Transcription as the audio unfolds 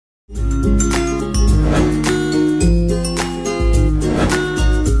Welcome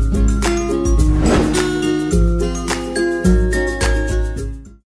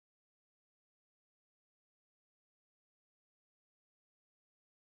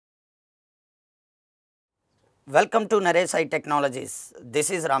to Naresh IT Technologies.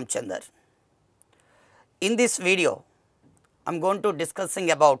 This is Ramachandra. In this video, I am going to discussing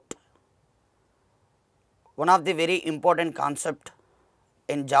about one of the very important concept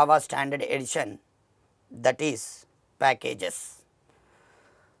in Java Standard Edition, that is packages.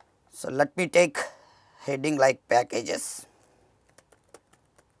 So let me take heading like packages.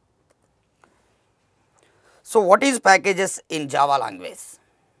 So what is packages in Java language?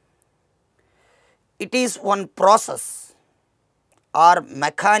 It is one process or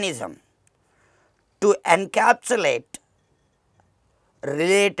mechanism to encapsulate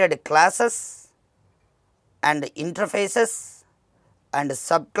related classes and interfaces and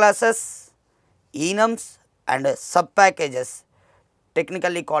subclasses, enums and subpackages,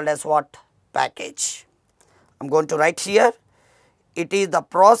 technically called as what? Package. I am going to write here, it is the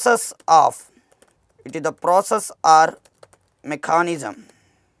process or mechanism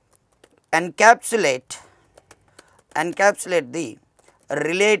encapsulate the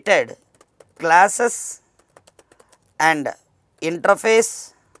related classes and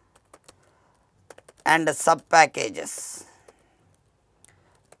interface and subpackages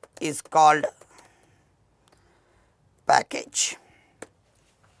is called package.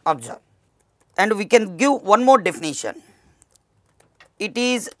 Observe. And we can give one more definition. It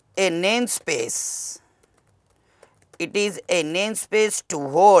is a namespace. It is a namespace to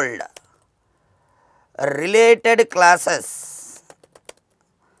hold related classes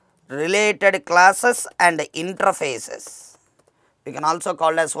and interfaces. We can also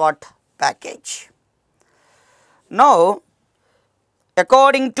call as what? Package. Now,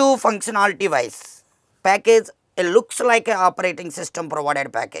 according to functionality wise, package looks like an operating system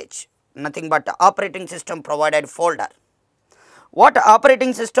provided package, nothing but operating system provided folder. What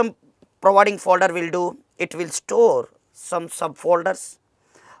operating system providing folder will do? It will store some subfolders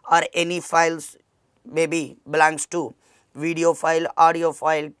or any files, maybe belongs to video file, audio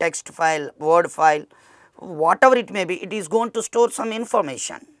file, text file, word file, whatever it may be, it is going to store some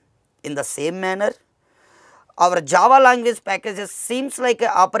information. In the same manner, our Java language packages seems like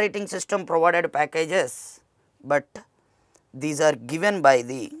a operating system provided packages, but these are given by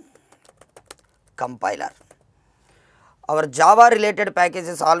the compiler. Our Java related package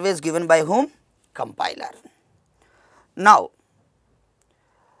is always given by whom? Compiler. Now,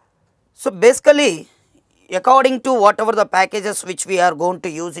 so basically, according to whatever the packages which we are going to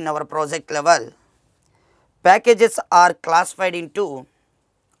use in our project level, packages are classified into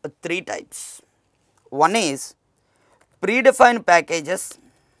three types. One is predefined packages,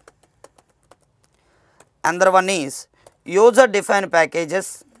 another one is user defined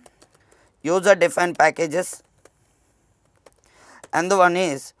packages, and the one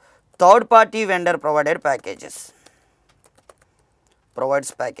is third party vendor provided packages,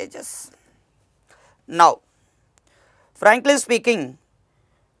 provides packages. Now, frankly speaking,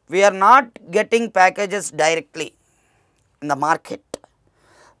 we are not getting packages directly in the market.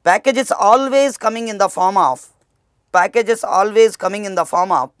 Packages always coming in the form of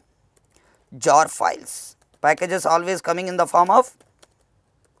jar files. Packages always coming in the form of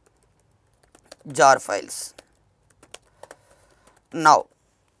jar files. Now,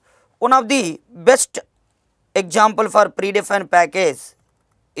 one of the best example for predefined package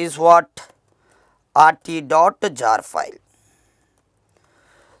is what? rt.jar file.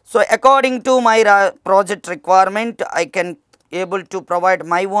 So, according to my project requirement, I can able to provide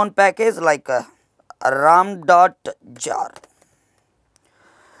my own package like ram.jar,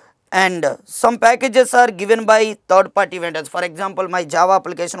 and some packages are given by third party vendors. For example, my Java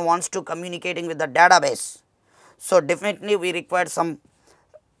application wants to communicating with the database, so definitely we require some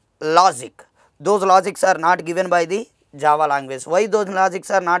logic. Those logics are not given by the Java language. Why those logics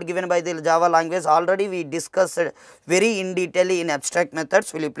are not given by the Java language? Already we discussed very in detail in abstract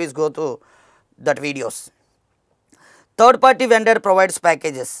methods. Will you please go to that videos. Third party vendor provides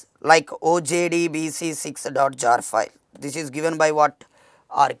packages like ojdbc6.jar file. This is given by what?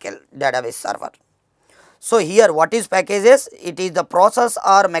 Oracle database server. So here what is packages? It is the process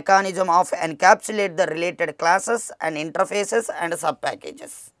or mechanism of encapsulate the related classes and interfaces and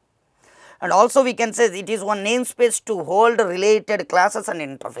subpackages. And also we can say it is one namespace to hold related classes and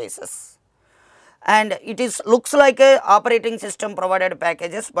interfaces. And it is looks like a operating system provided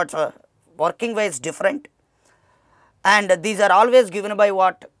packages, but working wise different. And these are always given by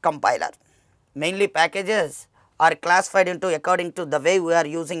what? Compiler. Mainly packages are classified into according to the way we are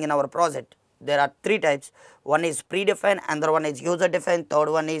using in our project. There are three types. One is predefined, another one is user defined, third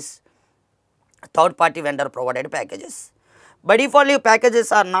one is third party vendor provided packages. By default,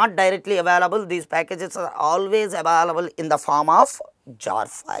 packages are not directly available. These packages are always available in the form of jar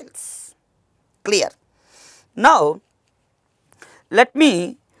files. Clear? Now, let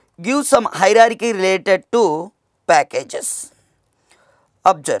me give some hierarchy related to packages.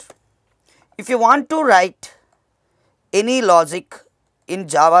 Observe, if you want to write any logic in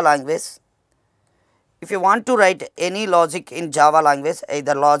Java language,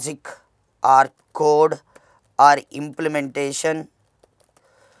 either logic or code or implementation,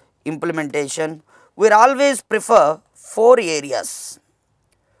 we always prefer four areas.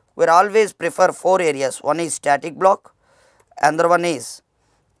 One is static block, another one is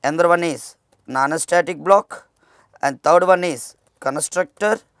non-static block, and third one is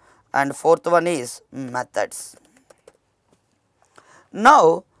constructor, and fourth one is methods.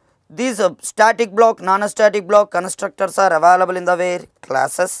 Now, these static block, non-static block, constructors are available in the where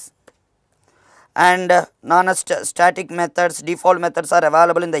classes, and non-static methods, default methods are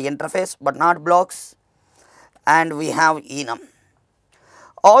available in the interface but not blocks, and we have enum.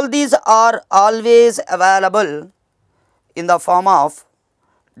 All these are always available in the form of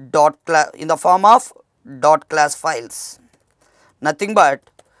dot class files. Nothing but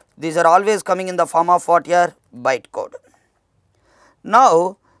these are always coming in the form of what here? Bytecode.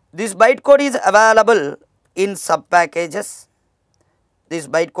 Now, this bytecode is available in subpackages. These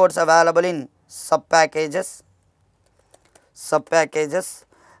bytecodes available in subpackages,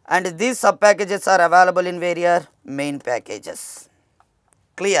 and these subpackages are available in various main packages.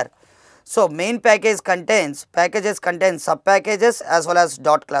 Clear? So, main packages contain subpackages as well as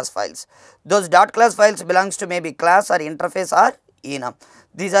dot class files. Those dot class files belongs to maybe class or interface or enum.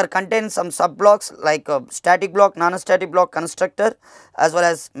 These are contain some subblocks like static block, non-static block, constructor as well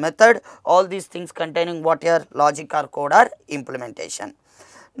as method. All these things containing what your logic or code or implementation.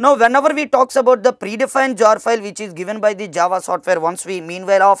 Now, whenever we talks about the predefined jar file which is given by the Java software, once we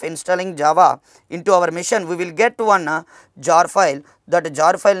meanwhile of installing Java into our machine, we will get one jar file. That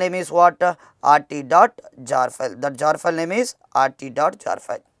jar file name is what? rt.jar file. That jar file name is rt.jar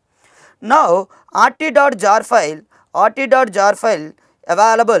file. Now, rt.jar file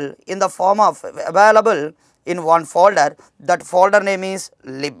available in the form of available in one folder. That folder name is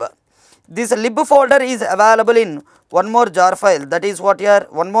lib. This lib folder is available in one more jar file, that is what here,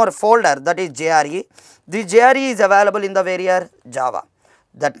 one more folder, that is JRE. This JRE is available in the various Java.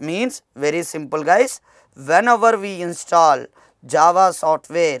 That means very simple guys, whenever we install Java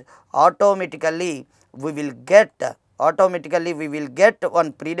software, automatically we will get one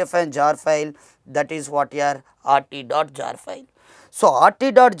predefined jar file, that is what here rt.jar file. So,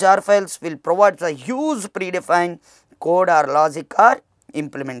 rt.jar files will provide the huge predefined code or logic or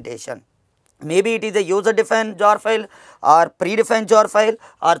implementation. Maybe it is a user defined jar file or predefined jar file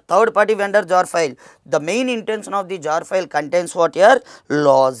or third party vendor jar file. The main intention of the jar file contains what here?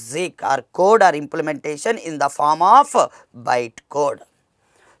 Logic or code or implementation in the form of bytecode.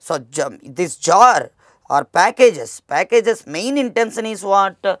 So, this jar or packages main intention is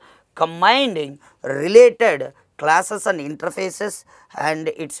what? Combining related classes and interfaces and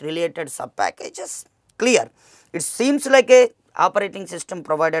its related subpackages. Clear? It seems like a operating system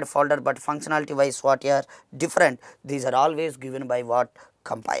provided folder, but functionality wise what here different. These are always given by what?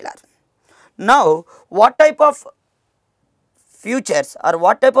 Compiler. Now, what type of features or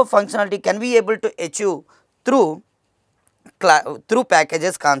what type of functionality can we able to achieve through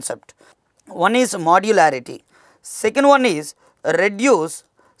packages concept? One is modularity, second one is reduce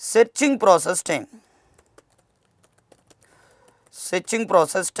searching process time,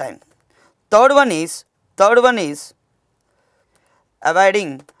 third one is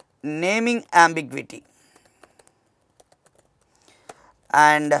avoiding naming ambiguity,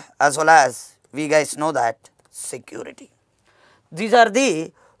 and as well as we guys know that security. These are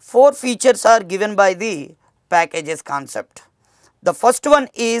the four features are given by the packages concept. The first one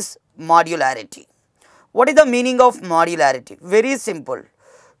is modularity. What is the meaning of modularity? Very simple.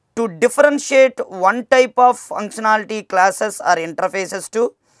 To differentiate one type of functionality classes or interfaces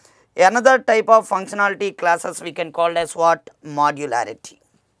to another type of functionality classes, we can call as what? Modularity.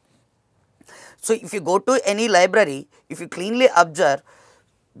 So, if you go to any library, if you cleanly observe,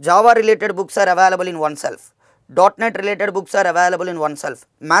 Java related books are available in oneself, .NET related books are available in oneself,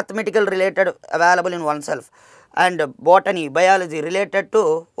 mathematical related available in oneself, and botany, biology related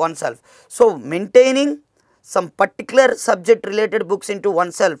to oneself. So, maintaining some particular subject related books into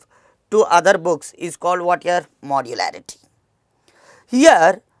oneself to other books is called what here? Modularity.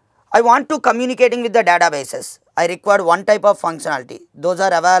 Here I want to communicating with the databases. I required one type of functionality. Those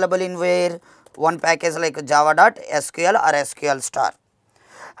are available in where? One package like java.sql or SQL star.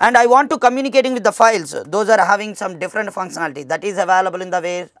 And I want to communicating with the files, those are having some different functionality, that is available in the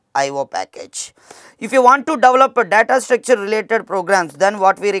where? IO package. If you want to develop a data structure related programs, then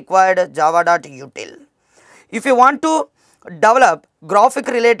what we required? java.util. If you want to develop graphic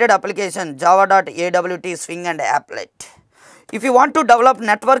related application, java.awt swing and applet. If you want to develop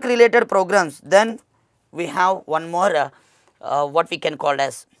network related programs, then we have one more what we can call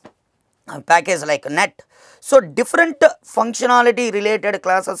as package like net. So different functionality related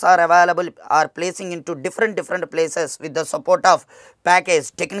classes are available, are placing into different places with the support of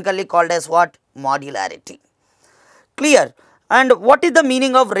package, technically called as what? Modularity. Clear? And what is the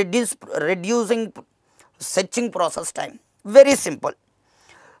meaning of reducing searching process time? Very simple.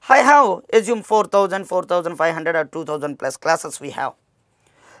 I have assume 4000, 4500 or 2000 plus classes we have.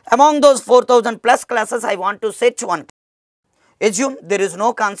 Among those 4000 plus classes, I want to search one. Assume there is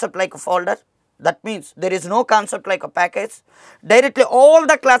no concept like a folder, that means there is no concept like a package. Directly all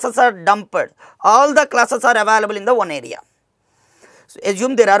the classes are dumped, all the classes are available in the one area. So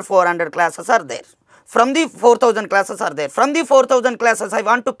assume there are 400 classes are there, from the 4000 classes are there, from the 4000 classes I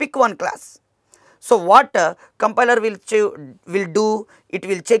want to pick one class. So what compiler will do, it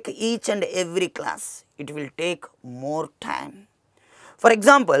will check each and every class, it will take more time. For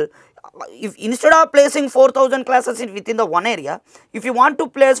example, if instead of placing 4000 classes within the one area, if you want to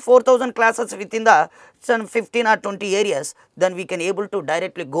place 4000 classes within the some 15 or 20 areas, then we can able to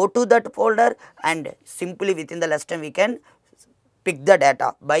directly go to that folder and simply within the less time we can pick the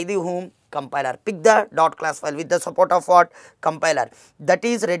data by the whom? Compiler. Pick the dot class file with the support of what? Compiler. That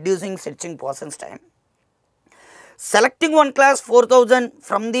is reducing searching process time. Selecting one class 4000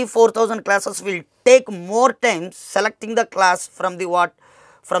 from the 4000 classes will take more time selecting the class from the what?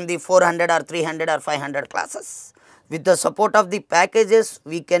 From the 400 or 300 or 500 classes. With the support of the packages,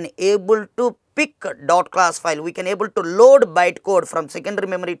 we can able to pick dot class file, we can able to load bytecode from secondary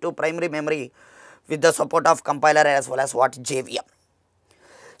memory to primary memory with the support of compiler as well as what? JVM.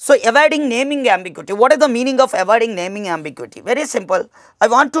 So avoiding naming ambiguity. What is the meaning of avoiding naming ambiguity? Very simple. I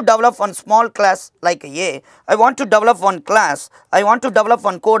want to develop one small class like A. I want to develop one class. I want to develop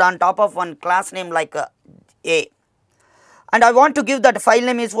one code on top of one class name like A. And I want to give that file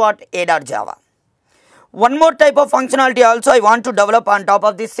name is what? A.java. One more type of functionality also I want to develop on top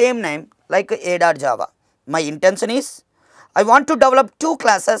of the same name like A.java. My intention is I want to develop two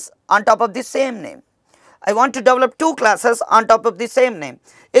classes on top of the same name. I want to develop two classes on top of the same name.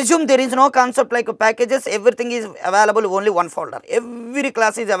 Assume there is no concept like packages, everything is available only one folder. Every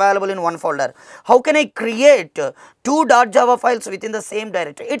class is available in one folder. How can I create two .java files within the same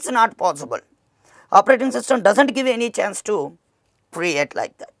directory? It's not possible. Operating system doesn't give any chance to create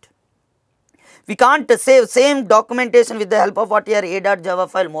like that. We can't save same documentation with the help of what your A.java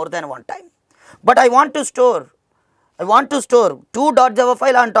file more than one time. But I want to store two .java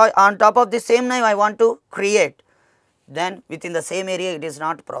file on top of the same name I want to create. Then within the same area it is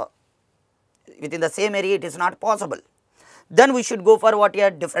not possible. Then we should go for what here?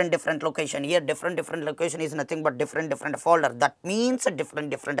 Different location. Here different location is nothing but different folder. That means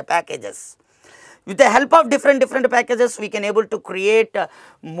different packages. With the help of different packages, we can able to create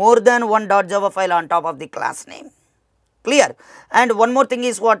more than one .java file on top of the class name. Clear? And one more thing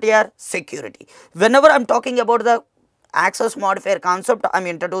is what here? Security. Whenever I am talking about the access modifier concept, I am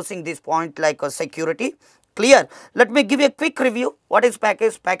introducing this point like security. Clear? Let me give you a quick review. What is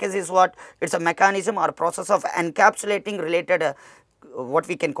package? Package is what? It's a mechanism or process of encapsulating related what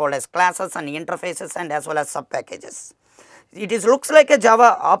we can call as classes and interfaces and as well as sub packages. It looks like a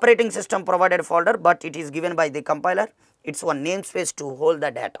Java operating system provided folder, but it is given by the compiler. It's one namespace to hold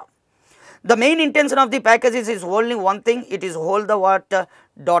the data. The main intention of the packages is only one thing. It is hold the what?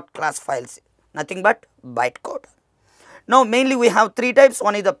 Dot class files, nothing but bytecode. Now mainly we have three types.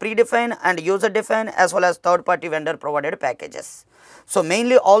 One is the predefined and user defined as well as third party vendor provided packages. So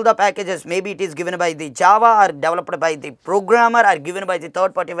mainly all the packages, maybe it is given by the Java or developed by the programmer or given by the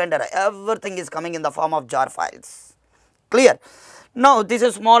third party vendor. Everything is coming in the form of jar files. Clear? Now this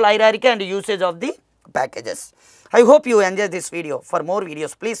is small hierarchy and usage of the packages. I hope you enjoy this video. For more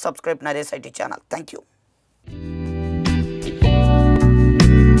videos, please subscribe NareshIT channel. Thank you.